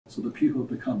So the people who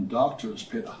become doctors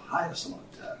pay the highest amount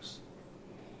of tax,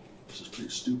 which is pretty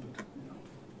stupid, you know.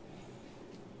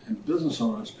 And business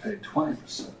owners pay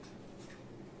 20%.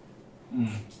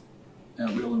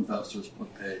 And real investors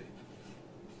would pay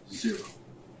 0.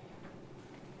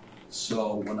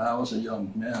 So when I was a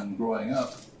young man growing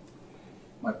up,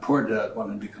 my poor dad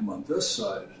wanted me to come on this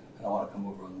side, and I want to come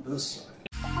over on this side.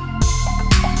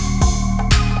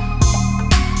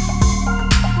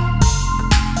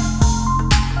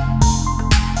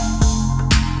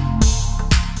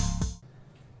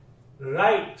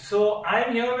 Right, so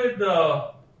I'm here with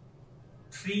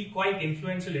 3 quite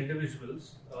influential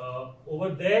individuals. Over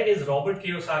there is Robert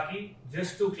Kiyosaki.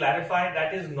 Just to clarify,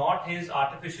 that is not his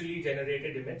artificially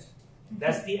generated image.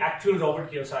 That's the actual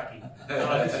Robert Kiyosaki.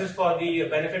 This is for the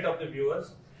benefit of the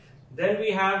viewers. Then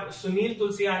we have Sunil,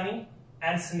 Tulsiani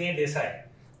and Sneh Desai.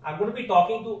 I'm going to be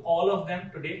talking to all of them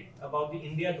today about the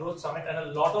India Growth Summit and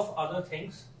a lot of other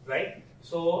things, right?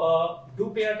 So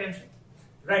do pay attention.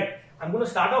 Right, I'm going to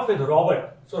start off with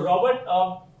Robert. So Robert,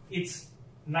 it's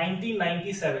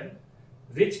 1997.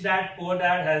 Rich Dad, Poor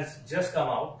Dad has just come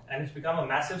out and it's become a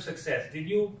massive success.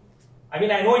 I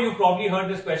know you've probably heard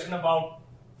this question about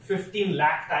 15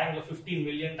 lakh times or 15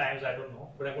 million times, I don't know,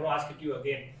 but I'm going to ask it to you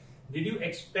again. Did you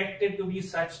expect it to be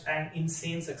such an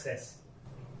insane success?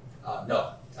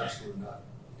 No, absolutely not.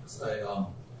 Because I'm a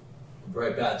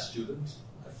very bad student.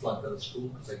 I flunked out of school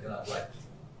because I cannot write.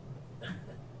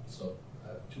 So I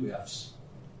have 2 Fs.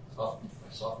 My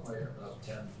sophomore year, when I was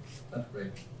 10th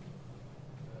grade,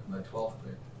 and my 12th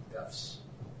grade, Fs.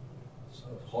 So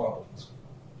it was horrible in school.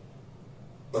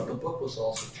 But the book was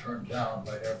also turned down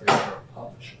by every other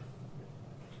publisher.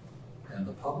 And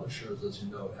the publishers, as you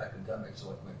know, academics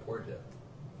like my poor dad.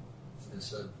 They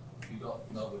said, you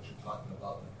don't know what you're talking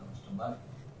about when it comes to money.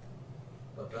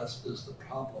 But that is the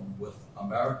problem with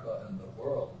America and the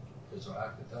world, is our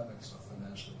academics are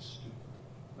financially stupid.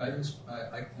 I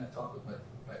can't talk with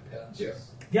my pens.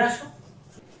 Yes. Yeah, sure.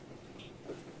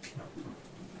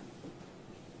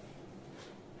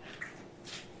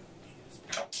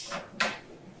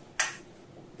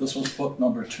 This was book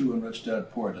number 2 in Rich Dad,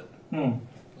 Poor Dad.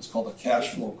 It's called The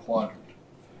Cash Flow Quadrant.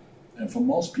 And for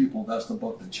most people, that's the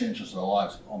book that changes their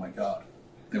lives. Oh my God,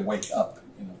 they wake up,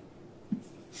 you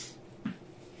know.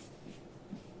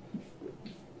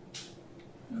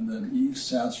 And then E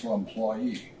stands for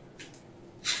employee.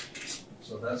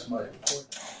 So that's my point.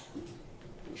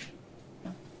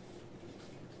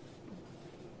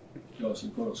 You know, so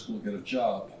go to school, get a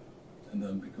job, and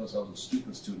then because I was a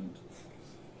stupid student,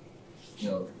 you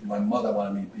know, my mother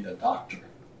wanted me to be a doctor,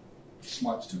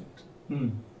 smart student.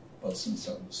 But since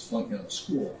I was flunking out of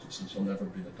school, she says, you'll never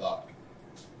be a doctor.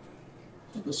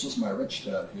 So this was my rich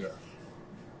dad here.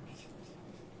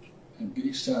 And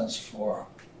B stands for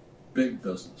big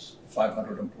business,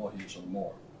 500 employees or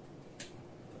more.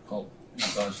 They're called, you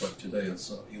know, guys like today,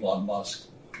 it's Elon Musk,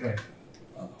 right.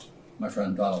 My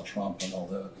friend Donald Trump and all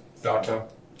that. Tata.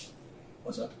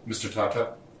 What's that? Mr.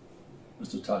 Tata.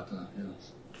 Mr. Tata,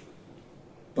 yes.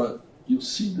 But you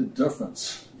see the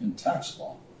difference in tax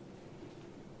law.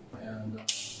 And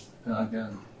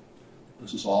again,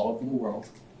 this is all over the world.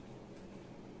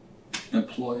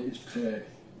 Employees pay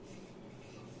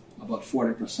about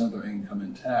 40% of their income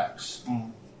in tax.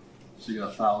 So you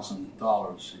got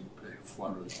 $1,000, you pay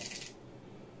 $400.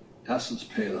 S's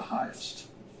pay the highest.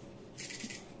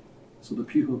 So the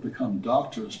people who become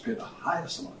doctors pay the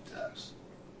highest amount of tax,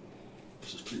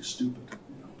 which is pretty stupid,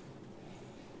 you know.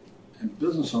 And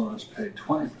business owners pay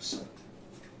 20%.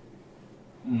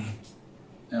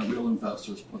 And real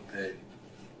investors would pay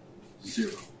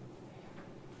 0.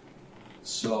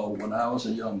 So when I was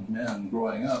a young man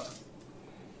growing up,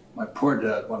 my poor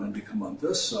dad wanted me to come on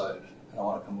this side, and I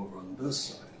want to come over on this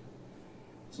side.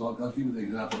 So I'll give you the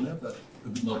example. I have that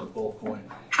another gold coin.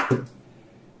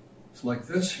 So like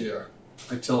this here,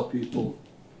 I tell people,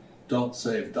 don't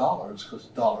save dollars because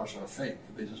dollars are fake.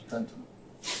 They just print them.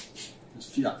 It's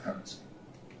fiat currency.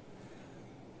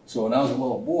 So when I was a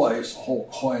little boy, I used to hold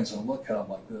coins and look at them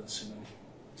like this, you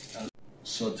know. And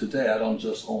so today I don't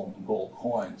just own gold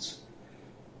coins.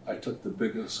 I took the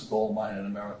biggest gold mine in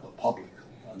America public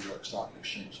on New York Stock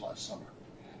Exchange last summer.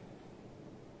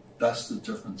 That's the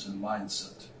difference in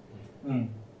mindset.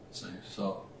 See,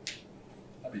 so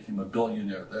I became a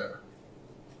billionaire there.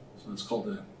 So it's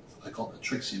called I call it the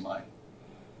Trixie mine.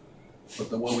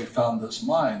 But when we found this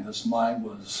mine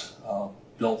was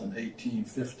built in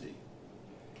 1850.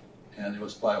 And it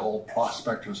was by old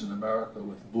prospectors in America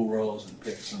with burros and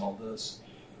picks and all this.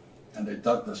 And they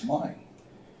dug this mine.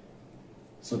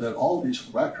 So that all these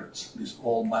records, these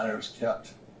old miners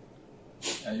kept,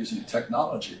 and using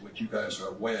technology, which you guys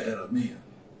are way ahead of me in,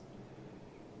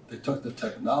 they took the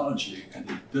technology and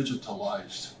they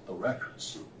digitalized the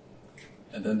records.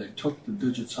 And then they took the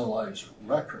digitalized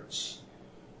records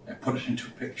and put it into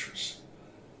pictures.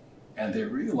 And they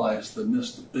realized they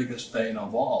missed the biggest bane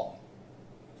of all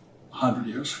 100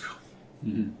 years ago.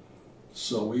 Mm-hmm.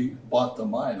 So we bought the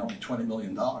mine, only $20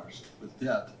 million with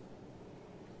debt.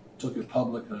 Took it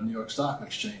public at the New York Stock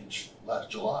Exchange last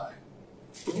July.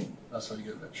 Boom, that's how you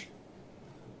get rich.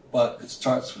 But it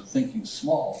starts with thinking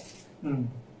small, and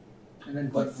then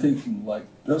but thinking like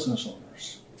business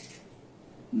owners,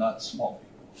 not small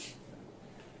people.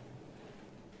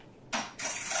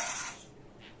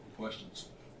 Questions?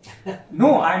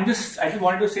 No, I just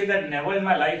wanted to say that never in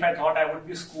my life I thought I would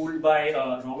be schooled by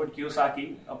Robert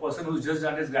Kiyosaki, a person who's just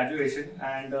done his graduation.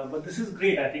 And but this is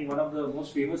great. I think one of the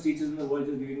most famous teachers in the world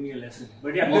is giving me a lesson.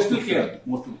 But yeah, most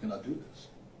people cannot do this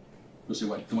because they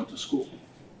went to school.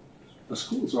 The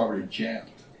school's already jammed.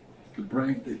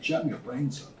 They jam your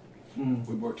brains up.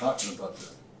 We were talking about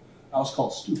that. I was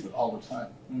called stupid all the time.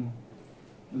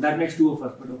 That makes two of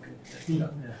us, but okay.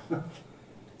 Yeah.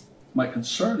 My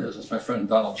concern is my friend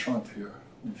Donald Trump here.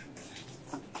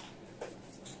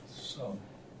 So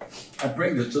I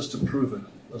bring this just to prove it.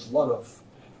 There's a lot of,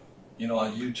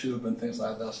 on YouTube and things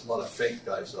like that, there's a lot of fake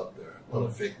guys up there, a lot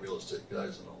of fake real estate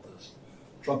guys and all this.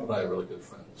 Trump and I are really good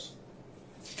friends.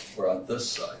 We're on this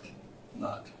side,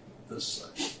 not this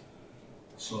side.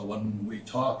 So when we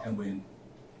talk and we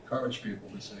encourage people,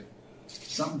 we say,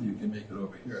 some of you can make it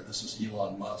over here. This is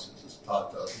Elon Musk, this is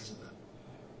Tata,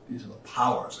 these are the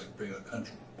powers that bring a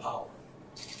country to power.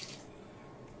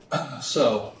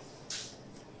 So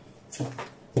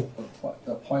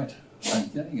the point I'm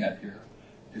getting at here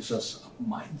is just a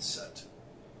mindset.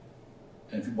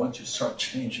 And once you start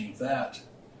changing that,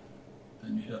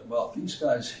 then you have, well, these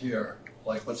guys here,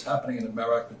 like what's happening in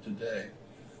America today,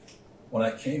 when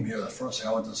I came here, the first thing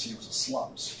I wanted to see was the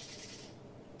slums.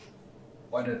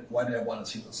 Why did I want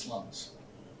to see the slums?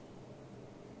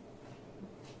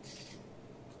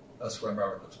 That's where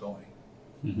America's going.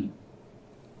 Mm-hmm.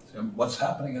 So what's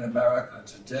happening in America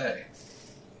today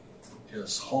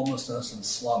is homelessness and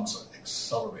slums are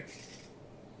accelerating,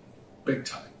 big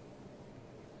time.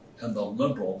 And the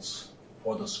liberals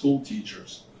or the school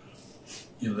teachers,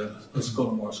 let's go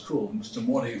to more school. Mr.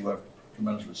 Modi, who I have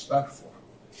tremendous respect for,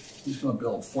 he's going to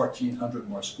build 1,400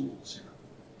 more schools here.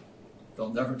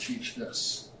 They'll never teach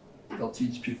this. They'll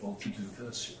teach people to do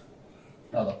this here.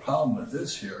 Now, the problem with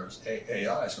this here is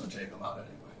AI is going to take them out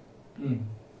anyway.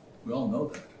 We all know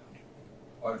that.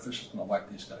 Artificial is going to wipe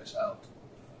these guys out.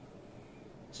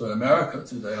 So in America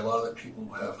today, a lot of the people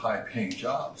who have high-paying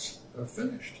jobs, they're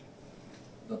finished.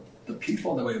 The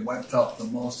people that we wiped out the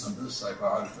most on this side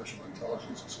are artificial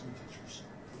intelligence and school teachers.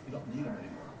 You don't need them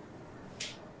anymore.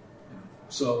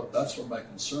 So that's what my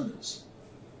concern is.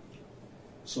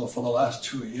 So for the last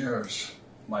 2 years,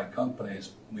 my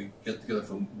companies, we get together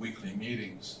for weekly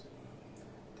meetings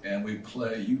and we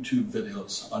play YouTube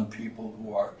videos on people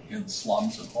who are in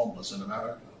slums and homeless in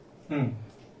America. A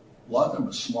lot of them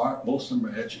are smart, most of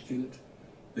them are educated.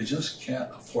 They just can't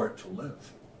afford to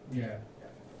live. Yeah.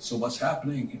 So what's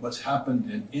happened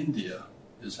in India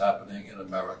is happening in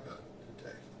America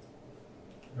today.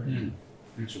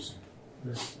 Interesting.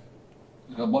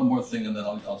 I got one more thing and then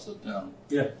I'll sit down.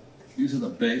 Yeah. These are the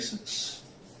basics.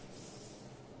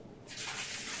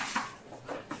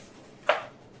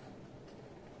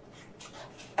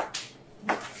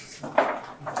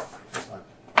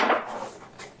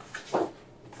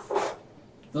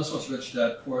 This was Rich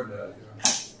Dad Poor Dad here.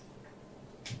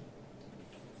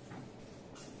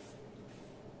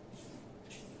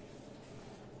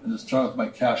 And this chart is my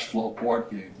cash flow board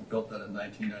game. I built that in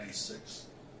 1996.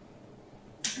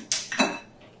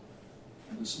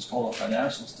 And this is called a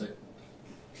financial statement.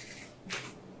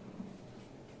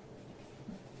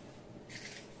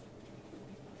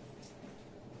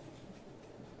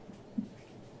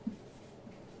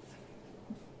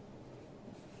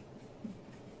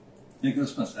 Income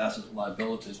expense, assets, and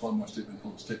liabilities, one more statement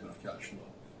called a statement of cash flow.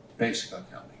 Basic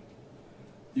accounting.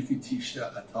 You can teach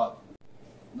that. I taught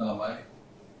my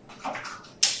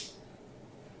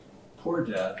poor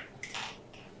dad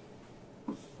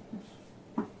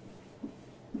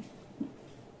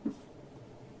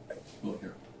go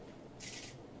here.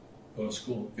 Go to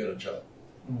school, get a job.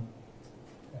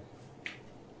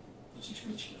 This is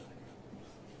rich dad.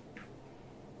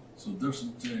 So there's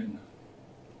something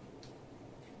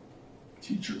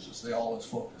teachers is they always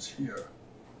focus here.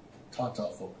 Tata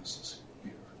focuses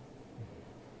here.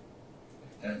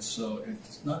 And so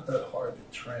it's not that hard to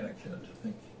train a kid to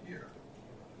think here.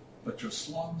 But your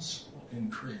slums will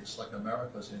increase, like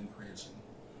America's increasing,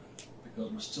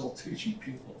 because we're still teaching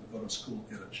people to go to school,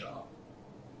 get a job.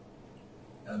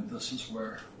 And this is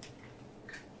where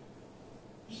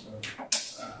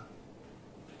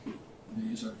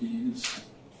these are E's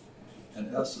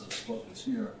and S's focus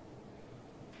here.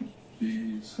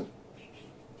 B's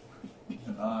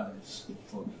and I's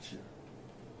focus here.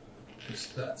 It's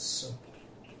that simple.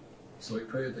 So we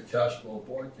created the cash flow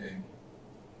board game.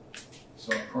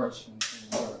 So of course,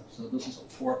 so this is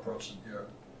a poor person here.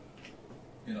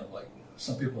 You know, like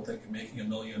some people think making $1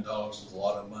 million is a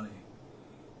lot of money.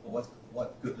 But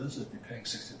what good is it if you're paying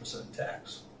 60%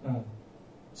 tax? Mm.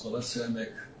 So let's say I make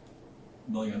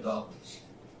 $1 million.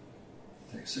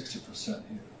 Take 60%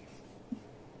 here.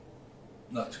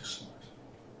 Not too smart.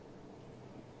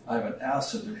 I have an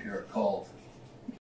asset here called